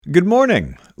Good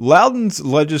morning. Loudoun's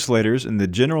legislators in the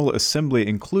General Assembly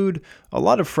include a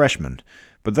lot of freshmen,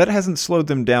 but that hasn't slowed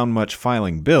them down much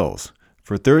filing bills.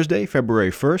 For Thursday, February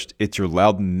 1st, it's your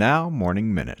Loudoun Now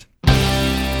Morning Minute.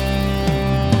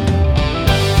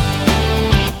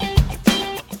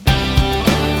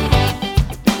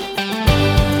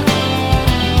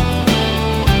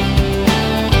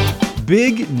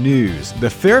 Big news! The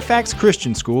Fairfax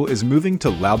Christian School is moving to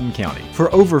Loudoun County. For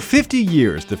over 50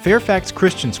 years, the Fairfax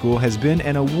Christian School has been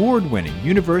an award-winning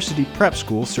university prep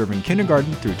school serving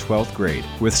kindergarten through 12th grade.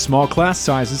 With small class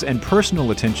sizes and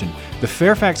personal attention, the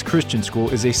Fairfax Christian School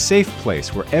is a safe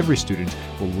place where every student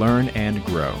will learn and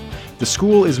grow. The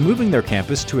school is moving their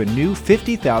campus to a new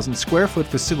 50,000 square foot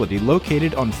facility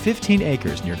located on 15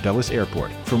 acres near Dulles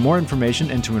Airport. For more information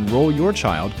and to enroll your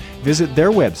child, visit their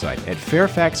website at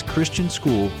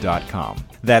fairfaxchristianschool.com.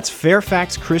 That's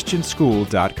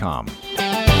fairfaxchristianschool.com.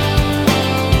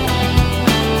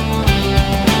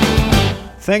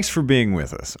 Thanks for being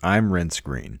with us. I'm Rence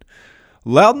Green.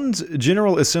 Loudoun's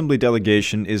General Assembly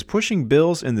delegation is pushing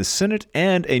bills in the Senate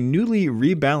and a newly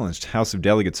rebalanced House of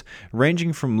Delegates,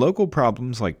 ranging from local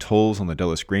problems like tolls on the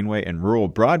Dulles Greenway and rural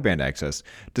broadband access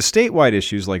to statewide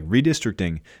issues like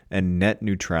redistricting and net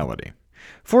neutrality.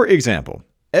 For example,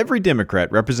 every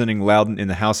Democrat representing Loudoun in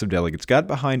the House of Delegates got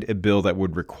behind a bill that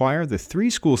would require the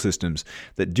three school systems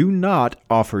that do not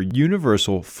offer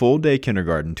universal full-day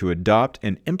kindergarten to adopt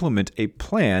and implement a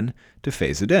plan to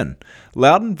phase it in.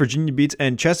 Loudoun, Virginia Beach,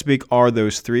 and Chesapeake are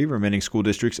those three remaining school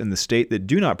districts in the state that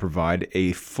do not provide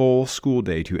a full school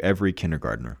day to every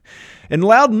kindergartner. In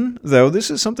Loudoun, though,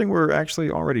 this is something we're actually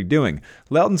already doing.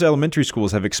 Loudoun's elementary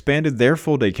schools have expanded their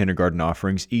full-day kindergarten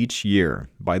offerings each year.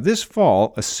 By this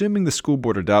fall, assuming the school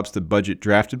board adopts the budget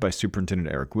drafted by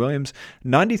Superintendent Eric Williams,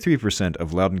 93%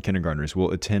 of Loudoun kindergartners will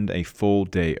attend a full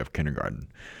day of kindergarten.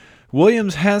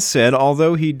 Williams has said,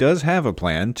 although he does have a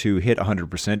plan to hit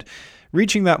 100%,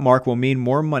 reaching that mark will mean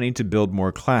more money to build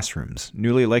more classrooms.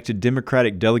 Newly elected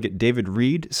Democratic Delegate David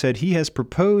Reed said he has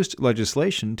proposed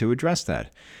legislation to address that.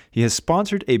 He has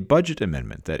sponsored a budget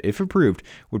amendment that, if approved,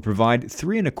 would provide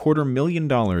 $3.25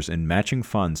 million in matching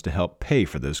funds to help pay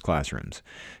for those classrooms.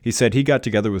 He said he got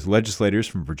together with legislators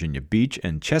from Virginia Beach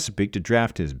and Chesapeake to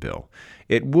draft his bill.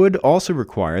 It would also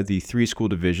require the three school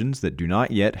divisions that do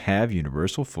not yet have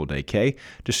universal full-day K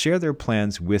to share their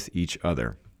plans with each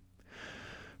other.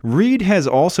 Reed has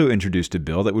also introduced a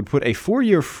bill that would put a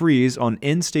 4-year freeze on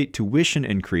in-state tuition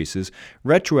increases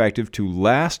retroactive to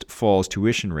last fall's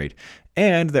tuition rate,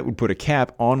 and that would put a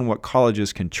cap on what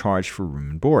colleges can charge for room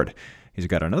and board. He's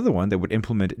got another one that would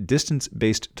implement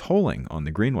distance-based tolling on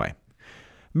the Greenway.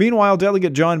 Meanwhile,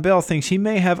 Delegate John Bell thinks he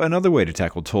may have another way to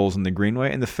tackle tolls on the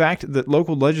Greenway, and the fact that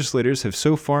local legislators have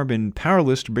so far been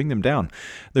powerless to bring them down.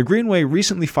 The Greenway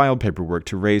recently filed paperwork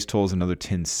to raise tolls another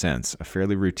 10 cents, a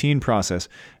fairly routine process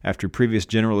after previous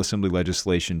General Assembly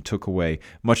legislation took away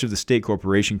much of the State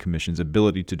Corporation Commission's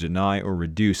ability to deny or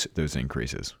reduce those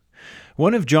increases.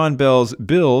 One of John Bell's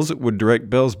bills would direct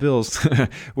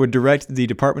the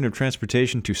Department of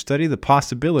Transportation to study the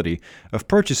possibility of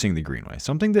purchasing the Greenway,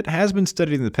 something that has been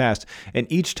studied in the past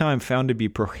and each time found to be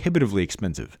prohibitively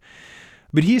expensive.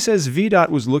 But he says VDOT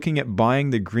was looking at buying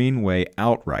the Greenway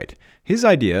outright. His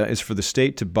idea is for the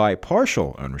state to buy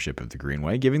partial ownership of the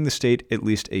Greenway, giving the state at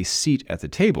least a seat at the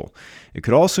table. It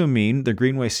could also mean the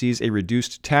Greenway sees a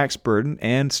reduced tax burden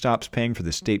and stops paying for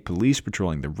the state police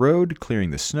patrolling the road,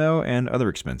 clearing the snow, and other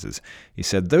expenses. He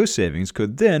said those savings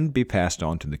could then be passed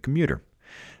on to the commuter.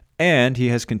 And he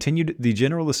has continued the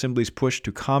General Assembly's push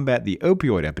to combat the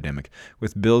opioid epidemic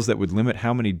with bills that would limit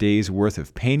how many days' worth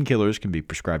of painkillers can be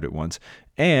prescribed at once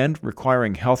and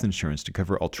requiring health insurance to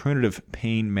cover alternative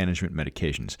pain management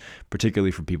medications,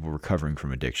 particularly for people recovering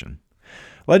from addiction.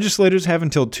 Legislators have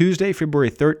until Tuesday,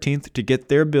 February 13th, to get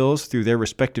their bills through their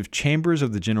respective chambers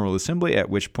of the General Assembly,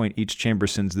 at which point each chamber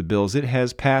sends the bills it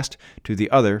has passed to the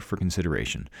other for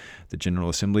consideration. The General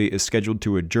Assembly is scheduled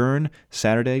to adjourn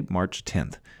Saturday, March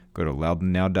 10th. Go to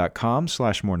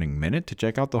loudounnow.com/morningminute to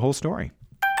check out the whole story.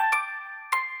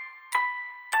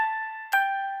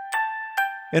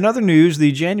 In other news,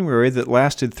 the January that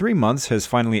lasted 3 months has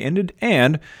finally ended,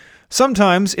 and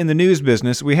sometimes in the news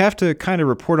business, we have to kind of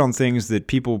report on things that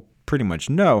people pretty much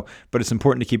know, but it's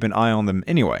important to keep an eye on them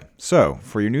anyway. So,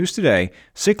 for your news today,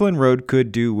 Sicklen Road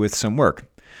could do with some work.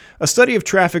 A study of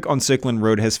traffic on Sicklen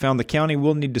Road has found the county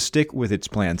will need to stick with its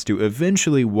plans to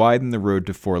eventually widen the road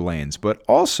to 4 lanes, but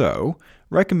also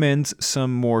recommends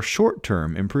some more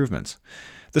short-term improvements.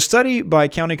 The study by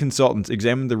county consultants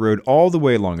examined the road all the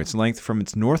way along its length from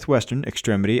its northwestern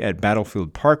extremity at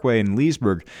Battlefield Parkway in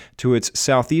Leesburg to its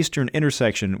southeastern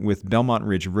intersection with Belmont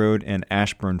Ridge Road and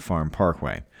Ashburn Farm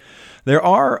Parkway. There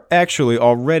are actually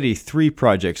already 3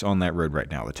 projects on that road right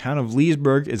now. The town of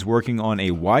Leesburg is working on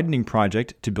a widening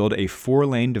project to build a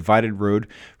 4-lane divided road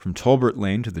from Tolbert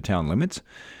Lane to the town limits.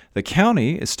 The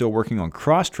county is still working on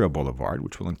Cross Trail Boulevard,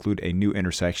 which will include a new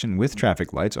intersection with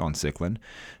traffic lights on Sicklen.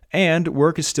 And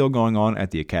work is still going on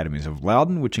at the Academies of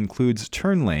Loudon, which includes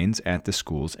turn lanes at the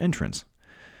school's entrance.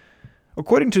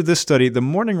 According to this study, the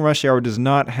morning rush hour does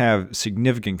not have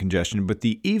significant congestion, but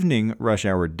the evening rush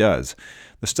hour does.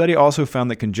 The study also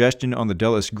found that congestion on the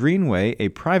Dulles Greenway, a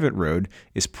private road,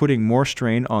 is putting more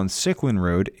strain on Sicklen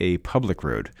Road, a public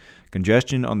road.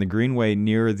 Congestion on the Greenway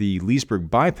near the Leesburg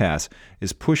bypass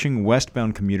is pushing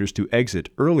westbound commuters to exit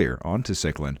earlier onto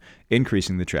Sicklen,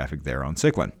 increasing the traffic there on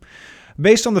Sicklen.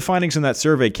 Based on the findings in that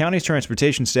survey, county's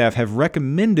transportation staff have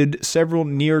recommended several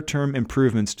near-term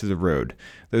improvements to the road.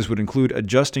 Those would include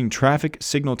adjusting traffic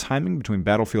signal timing between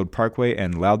Battlefield Parkway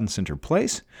and Loudon Center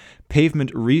Place,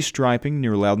 pavement restriping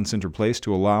near Loudon Center Place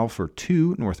to allow for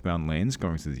 2 northbound lanes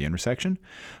going through the intersection,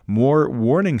 more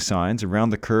warning signs around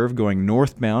the curve going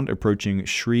northbound approaching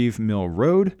Shreve Mill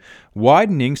Road,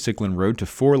 widening Sicklen Road to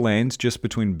 4 lanes just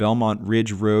between Belmont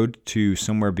Ridge Road to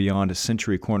somewhere beyond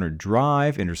Century Corner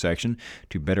Drive intersection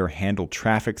to better handle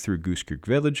traffic through Goose Creek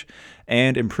Village,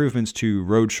 and improvements to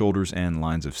road shoulders and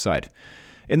lines of sight.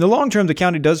 In the long term, the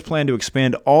county does plan to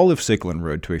expand all of Sicklen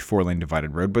Road to a 4-lane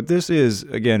divided road, but this is,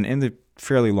 again, in the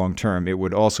fairly long term. It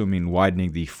would also mean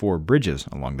widening the 4 bridges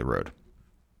along the road.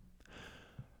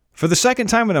 For the second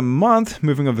time in a month,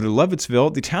 moving over to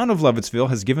Lovettsville, the town of Lovettsville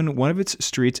has given one of its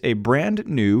streets a brand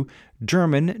new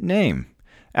German name.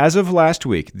 As of last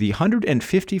week, the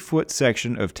 150-foot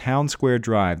section of Town Square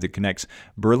Drive that connects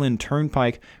Berlin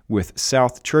Turnpike with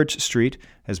South Church Street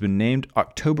has been named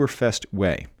Oktoberfest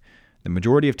Way. The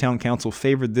majority of town council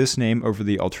favored this name over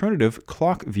the alternative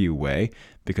Clockview Way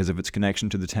because of its connection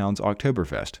to the town's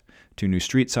Oktoberfest. 2 new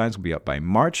street signs will be up by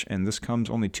March, and this comes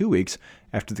only 2 weeks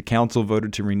after the council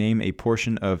voted to rename a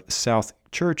portion of South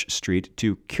Church Street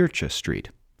to Kirche Street.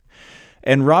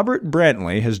 And Robert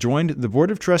Brantley has joined the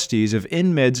Board of Trustees of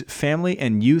InMed's Family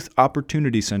and Youth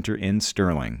Opportunity Center in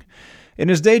Sterling. In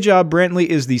his day job, Brantley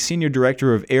is the Senior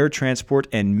Director of Air Transport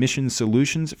and Mission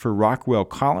Solutions for Rockwell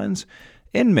Collins.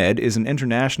 InMed is an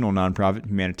international nonprofit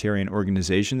humanitarian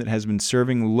organization that has been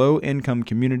serving low-income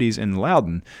communities in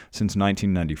Loudon since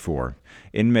 1994.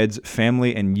 InMed's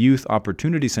Family and Youth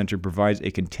Opportunity Center provides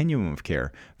a continuum of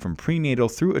care from prenatal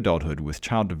through adulthood with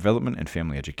child development and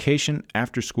family education,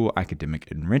 after-school academic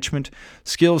enrichment,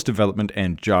 skills development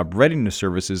and job readiness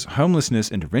services, homelessness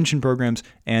intervention programs,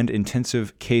 and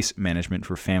intensive case management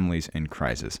for families in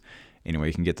crisis. Anyway,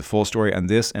 you can get the full story on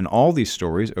this and all these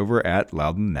stories over at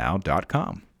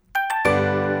loudonnow.com.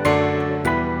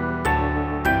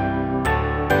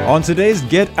 On today's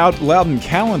Get Out Loudon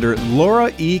calendar,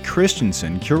 Laura E.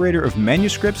 Christensen, curator of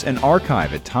manuscripts and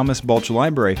archive at Thomas Balch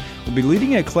Library, will be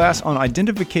leading a class on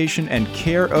identification and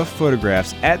care of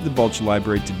photographs at the Balch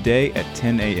Library today at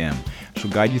 10 a.m.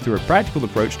 She'll guide you through a practical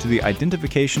approach to the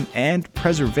identification and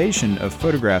preservation of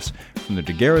photographs from the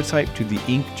daguerreotype to the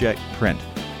inkjet print.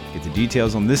 Get the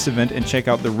details on this event and check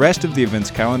out the rest of the event's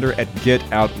calendar at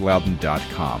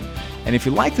getoutloudon.com. And if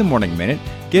you like the Morning Minute,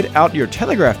 get out your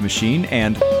telegraph machine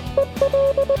and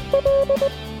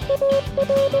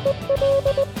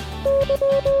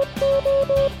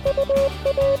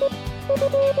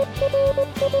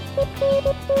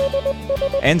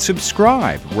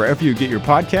subscribe wherever you get your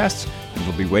podcasts, and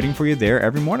we'll be waiting for you there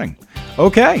every morning.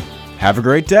 Okay, have a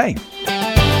great day.